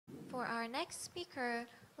For our next speaker,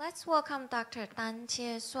 let's welcome Dr. Tan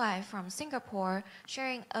Chie Suai from Singapore,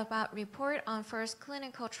 sharing about report on first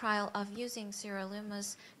clinical trial of using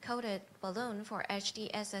Sirolimus coated balloon for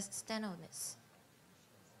HDSS stenosis.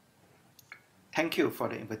 Thank you for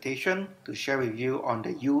the invitation to share with you on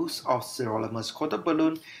the use of Sirolimus coated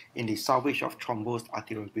balloon in the salvage of thrombosed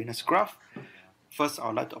arteriovenous graft. First, I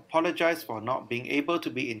would like to apologize for not being able to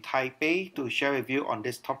be in Taipei to share with you on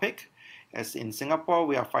this topic. As in Singapore,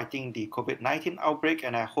 we are fighting the COVID-19 outbreak,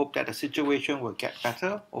 and I hope that the situation will get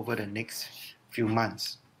better over the next few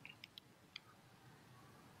months.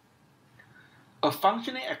 A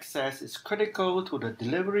functioning access is critical to the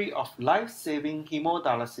delivery of life-saving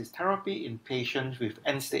hemodialysis therapy in patients with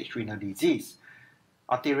end-stage renal disease.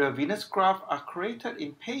 Arteriovenous grafts are created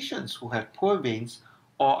in patients who have poor veins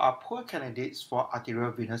or are poor candidates for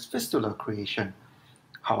arteriovenous fistula creation.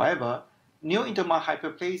 However, new intimal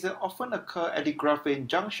hyperplasia often occur at the graft vein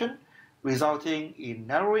junction, resulting in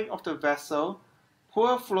narrowing of the vessel,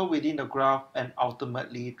 poor flow within the graft, and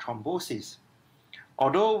ultimately thrombosis.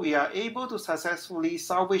 Although we are able to successfully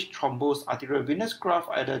salvage thrombosed arteriovenous graft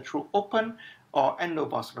either through open or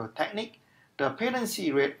endovascular technique, the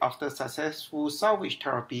patency rate after successful salvage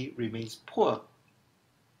therapy remains poor.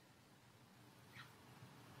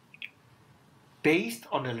 Based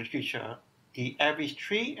on the literature, the average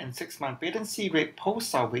 3 and 6 month patency rate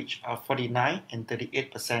post-salvage are 49 and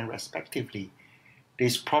 38% respectively.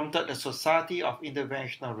 This prompted the Society of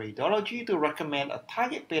Interventional Radiology to recommend a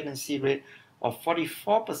target patency rate of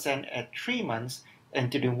 44% at 3 months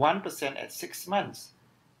and 31% at 6 months.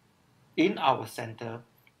 In our center,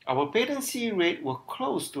 our patency rate were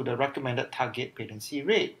close to the recommended target patency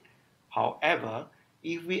rate. However,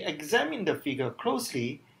 if we examine the figure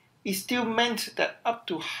closely, it still meant that up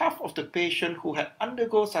to half of the patients who had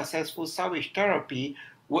undergone successful salvage therapy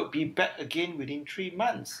would be back again within 3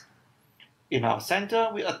 months. In our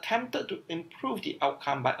center, we attempted to improve the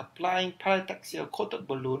outcome by applying pyretaxia coated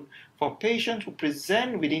balloon for patients who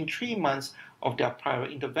present within 3 months of their prior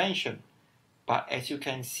intervention. But as you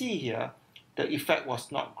can see here, the effect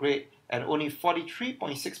was not great, and only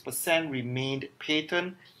 43.6% remained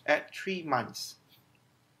patent at 3 months.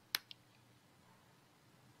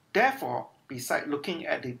 Therefore, besides looking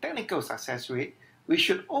at the technical success rate, we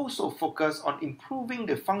should also focus on improving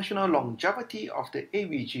the functional longevity of the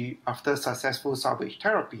AVG after successful salvage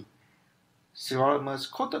therapy.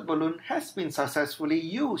 Sirolimus coated balloon has been successfully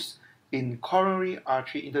used in coronary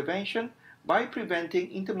artery intervention by preventing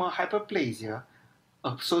intimal hyperplasia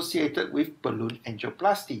associated with balloon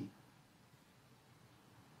angioplasty.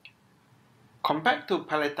 Compared to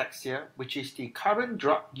pyretaxia, which is the current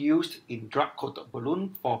drug used in drug-coated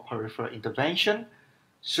balloon for peripheral intervention,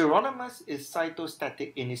 Sirolimus is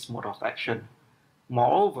cytostatic in its mode of action.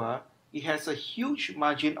 Moreover, it has a huge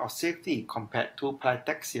margin of safety compared to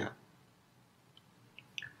pyretaxia.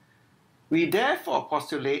 We therefore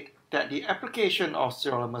postulate that the application of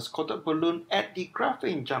Sirolimus coated balloon at the graft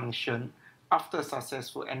vein junction after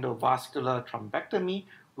successful endovascular thrombectomy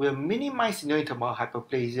will minimize neointimal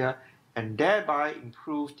hyperplasia and thereby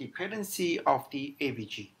improve the patency of the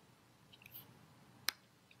AVG.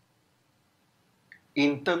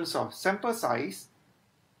 In terms of sample size,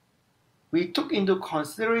 we took into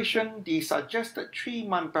consideration the suggested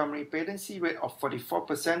 3-month primary patency rate of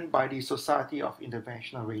 44% by the Society of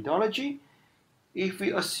Interventional Radiology. If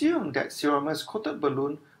we assume that Sirolimus coated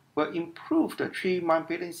balloon will improve the 3-month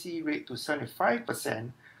patency rate to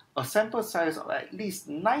 75%, a sample size of at least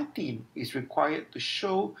 19 is required to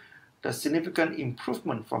show the significant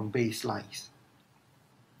improvement from baselines.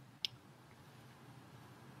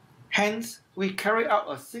 Hence, we carried out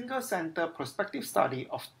a single-center prospective study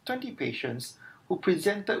of 20 patients who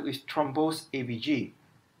presented with thrombosed AVG.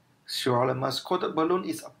 Sirolimus coated balloon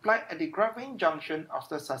is applied at the graft vein junction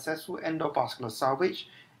after successful endovascular salvage,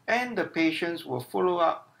 and the patients were followed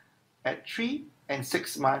up at 3 and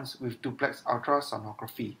 6 months with duplex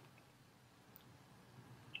ultrasonography.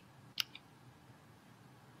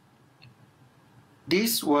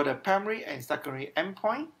 These were the primary and secondary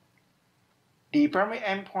endpoint. The primary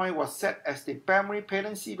endpoint was set as the primary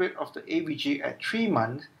patency rate of the AVG at 3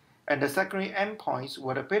 months, and the secondary endpoints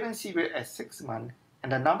were the patency rate at 6 months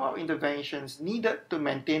and the number of interventions needed to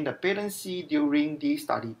maintain the patency during the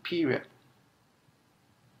study period.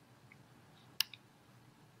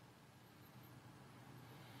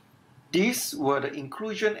 These were the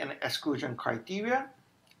inclusion and exclusion criteria.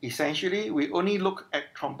 Essentially, we only look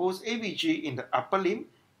at thrombosed AVG in the upper limb,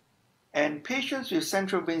 and patients with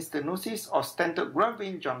central vein stenosis or stented graft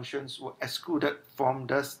vein junctions were excluded from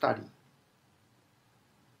the study.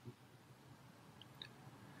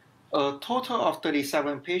 A total of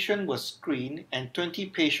 37 patients were screened and 20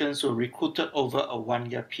 patients were recruited over a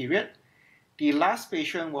 1-year period. The last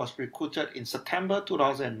patient was recruited in September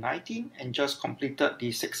 2019 and just completed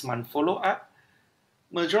the 6-month follow-up.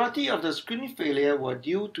 Majority of the screening failure were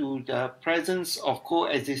due to the presence of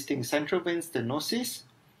coexisting central vein stenosis.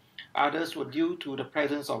 Others were due to the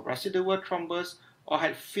presence of residual thrombus or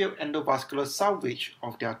had failed endovascular salvage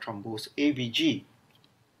of their thrombosed AVG.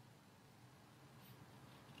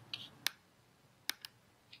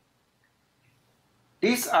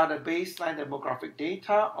 These are the baseline demographic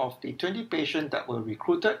data of the 20 patients that were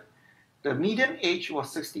recruited. The median age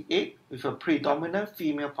was 68 with a predominant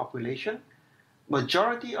female population.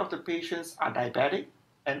 Majority of the patients are diabetic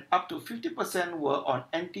and up to 50% were on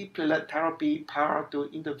antiplatelet therapy prior to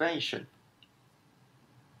intervention.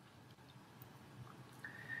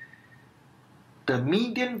 The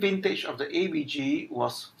median vintage of the AVG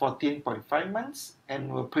was 14.5 months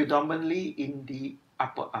and were predominantly in the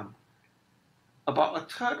upper arm. About a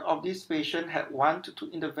third of these patients had 1 to 2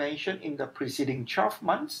 interventions in the preceding 12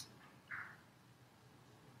 months.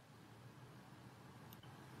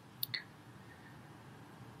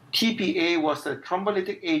 TPA was the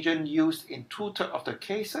thrombolytic agent used in 2/3 of the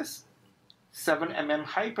cases. 7 mm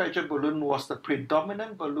high pressure balloon was the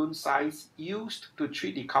predominant balloon size used to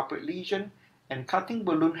treat the culprit lesion, and cutting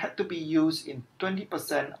balloon had to be used in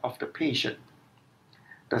 20% of the patient.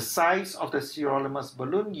 The size of the sirolimus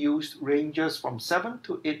balloon used ranges from 7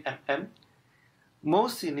 to 8 mm.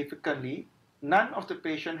 Most significantly, none of the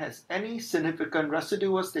patient has any significant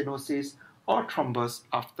residual stenosis or thrombus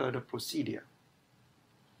after the procedure.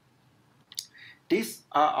 These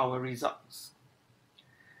are our results.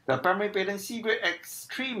 The primary patency rate at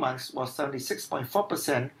 3 months was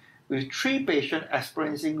 76.4%, with 3 patients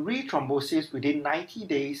experiencing rethrombosis within 90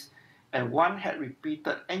 days, and 1 had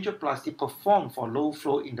repeated angioplasty performed for low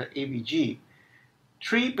flow in the AVG.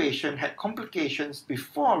 3 patients had complications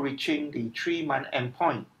before reaching the 3-month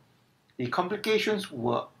endpoint. The complications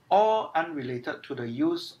were all unrelated to the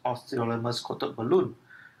use of sirolimus-coated balloon.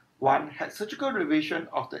 1 had surgical revision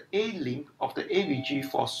of the A limb of the AVG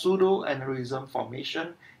for pseudoaneurysm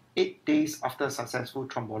formation 8 days after successful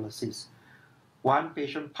thrombolysis. 1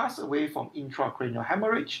 patient passed away from intracranial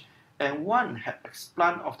hemorrhage, and 1 had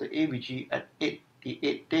explant of the AVG at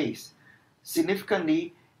 88 days.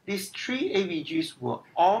 Significantly, these 3 AVGs were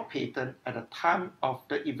all patent at the time of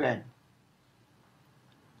the event.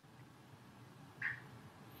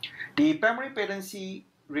 The primary patency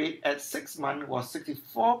rate at 6 months was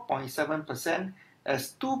 64.7%,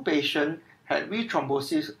 as 2 patients had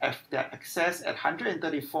rethrombosis of their access at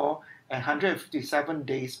 134 and 157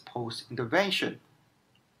 days post-intervention.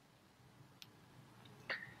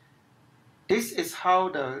 This is how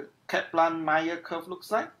the Kaplan-Meier curve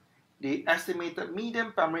looks like. The estimated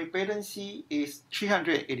median primary patency is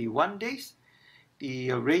 381 days.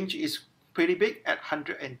 The range is pretty big at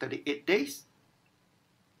 138 days.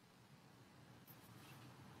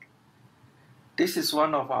 This is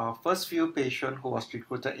one of our first few patients who was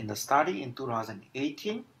recruited in the study in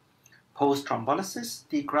 2018. Post-thrombolysis,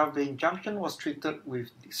 the graft vein junction was treated with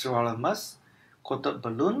the sirolimus-coated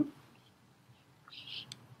balloon.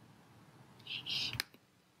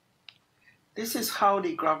 This is how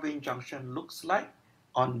the graft vein junction looks like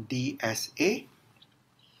on DSA.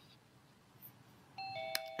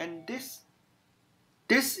 And this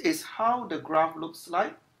is how the graft looks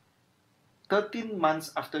like 13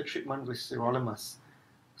 months after treatment with sirolimus.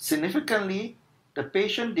 Significantly, the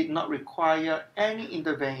patient did not require any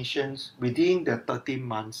interventions within the 13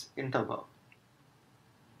 months interval.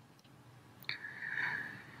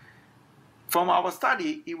 From our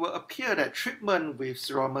study, it will appear that treatment with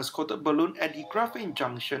sirolimus-coated balloon at the graft vein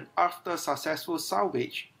junction after successful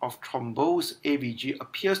salvage of thrombosed AVG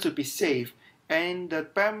appears to be safe, and the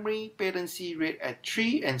primary patency rate at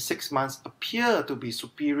 3 and 6 months appear to be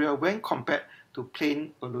superior when compared to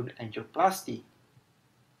plain balloon angioplasty.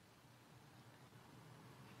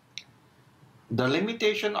 The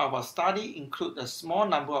limitation of our study include a small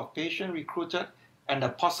number of patients recruited and the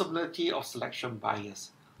possibility of selection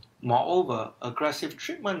bias. Moreover, aggressive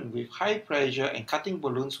treatment with high pressure and cutting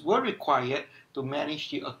balloons were required to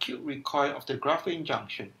manage the acute recoil of the graft vein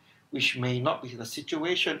junction, which may not be the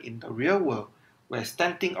situation in the real world, where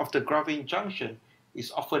stenting of the graft vein junction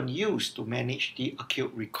is often used to manage the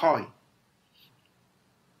acute recoil.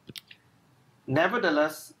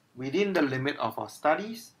 Nevertheless, within the limit of our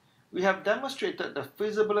studies, we have demonstrated the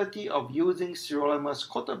feasibility of using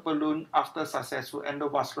sirolimus-coated balloon after successful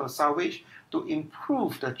endovascular salvage to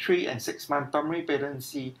improve the 3 and 6 month primary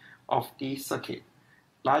patency of the circuit.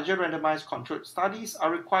 Larger randomized controlled studies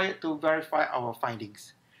are required to verify our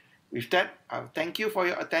findings. With that, thank you for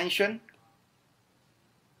your attention.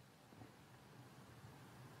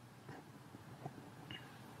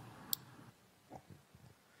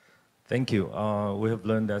 Thank you. We have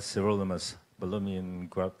learned that sirolimus balloon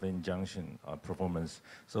graphene junction performance.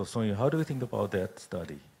 So, Sonia, how do you think about that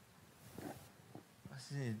study? I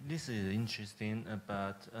see this is interesting,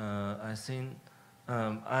 but I think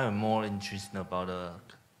I am more interested about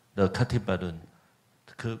the cutting balloon.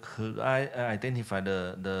 Could I identify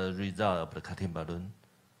the result of the cutting balloon?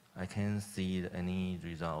 I can't see any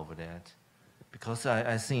result over that, because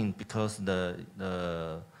I think because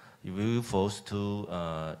if you force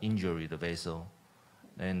to injure the vessel,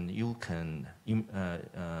 and you can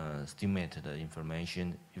stimulate the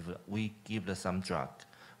inflammation. If we give some drug,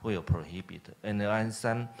 will prohibit. And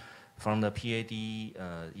some from the PAD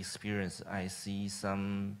experience, I see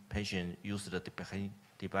some patients use the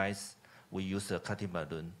device. We use the cutting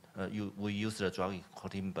balloon. We use the drug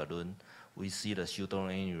cutting balloon. We see the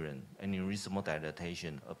pseudoaneurysmal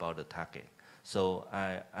dilatation about the target. So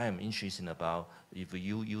I am interested about if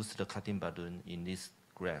you use the cutting balloon in this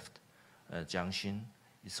graft junction,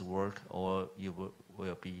 it's work or it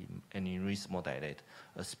will be aneurysmal dilate.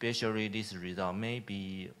 Especially this result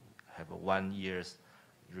maybe have 1 year's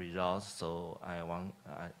result. So I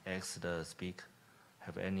ask the speaker,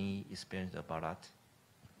 have any experience about that?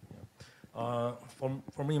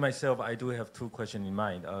 For me, myself, I do have two questions in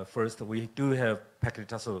mind. First, we do have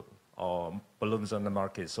paclitaxel balloons on the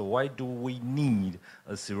market. So why do we need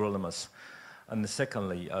a sirolimus? And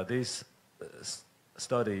secondly, this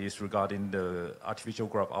study is regarding the artificial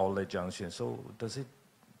graft outlet junction. So does it,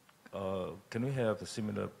 can we have a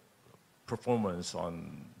similar performance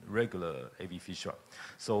on regular AV fissure?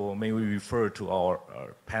 So may we refer to our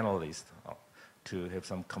panelists to have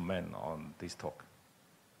some comment on this talk?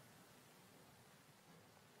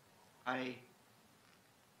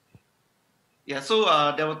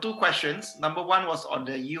 So there were two questions. Number one was on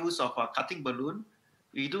the use of a cutting balloon.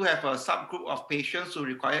 We do have a subgroup of patients who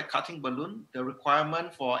require cutting balloon. The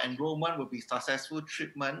requirement for enrollment will be successful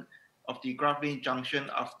treatment of the graft vein junction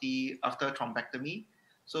after thrombectomy.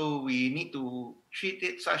 So we need to treat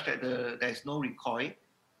it such that there is no recoil.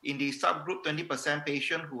 In the subgroup, 20%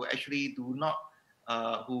 patient who actually do not,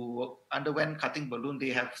 who underwent cutting balloon, they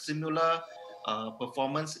have similar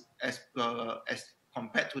performance as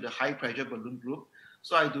compared to the high pressure balloon group.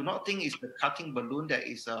 So I do not think it's the cutting balloon that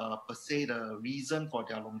is per se the reason for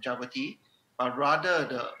their longevity, but rather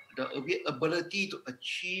the ability to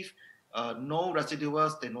achieve no residual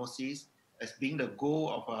stenosis as being the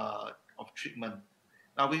goal of treatment.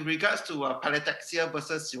 Now, with regards to palataxia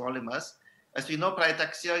versus sirolimus, as we know,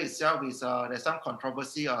 palataxia itself is there's some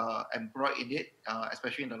controversy embroiled in it,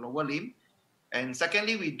 especially in the lower limb. And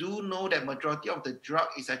secondly, we do know that majority of the drug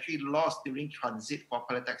is actually lost during transit for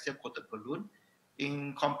palataxia coated balloon.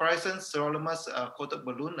 In comparison, sirolimus coated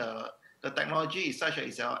balloon, the technology is such that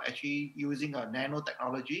it's actually using a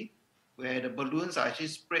nanotechnology, where the balloons are actually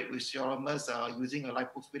sprayed with sirolimus using a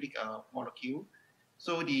lipophilic molecule.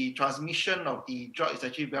 So the transmission of the drug is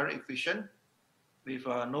actually very efficient with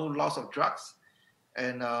no loss of drugs.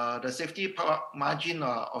 And the safety margin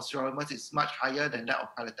of sirolimus is much higher than that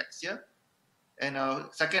of palataxia. And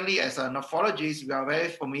secondly, as a nephrologist, we are very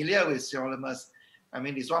familiar with sirolimus. I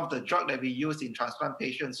mean, it's one of the drugs that we use in transplant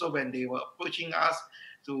patients. So when they were approaching us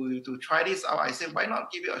to try this out, I said, why not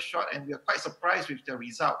give it a shot? And we are quite surprised with the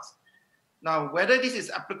results. Now, whether this is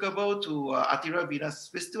applicable to arterial venous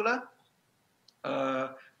fistula,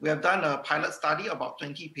 we have done a pilot study about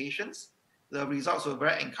 20 patients. The results were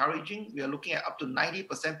very encouraging. We are looking at up to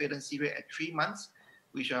 90% patency rate at 3 months,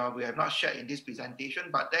 which we have not shared in this presentation,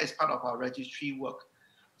 but that is part of our registry work.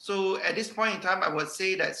 So at this point in time, I would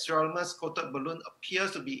say that sirolimus coated balloon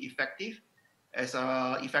appears to be effective as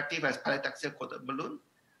palataxia coated balloon.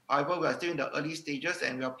 However, we are still in the early stages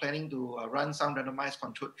and we are planning to run some randomized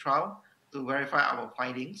controlled trial to verify our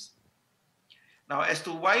findings. Now, as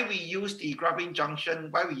to why we use the graft vein junction,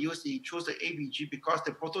 why we choose the AVG, because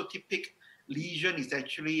the prototypic lesion is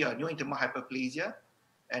actually a neointimal hyperplasia.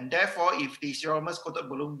 And therefore, if the sirolimus coated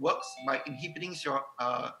balloon works by inhibiting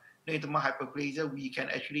neointimal hyperplasia, we can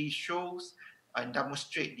actually show and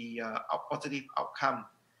demonstrate the positive outcome.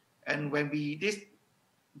 And when this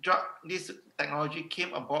technology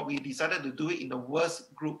came about, we decided to do it in the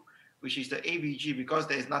worst group, which is the AVG, because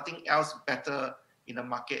there is nothing else better in the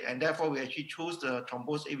market. And therefore, we actually chose the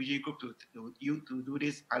thrombosed AVG group to do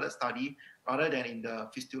this pilot study rather than in the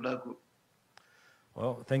fistula group.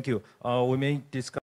 Well, thank you. We may discuss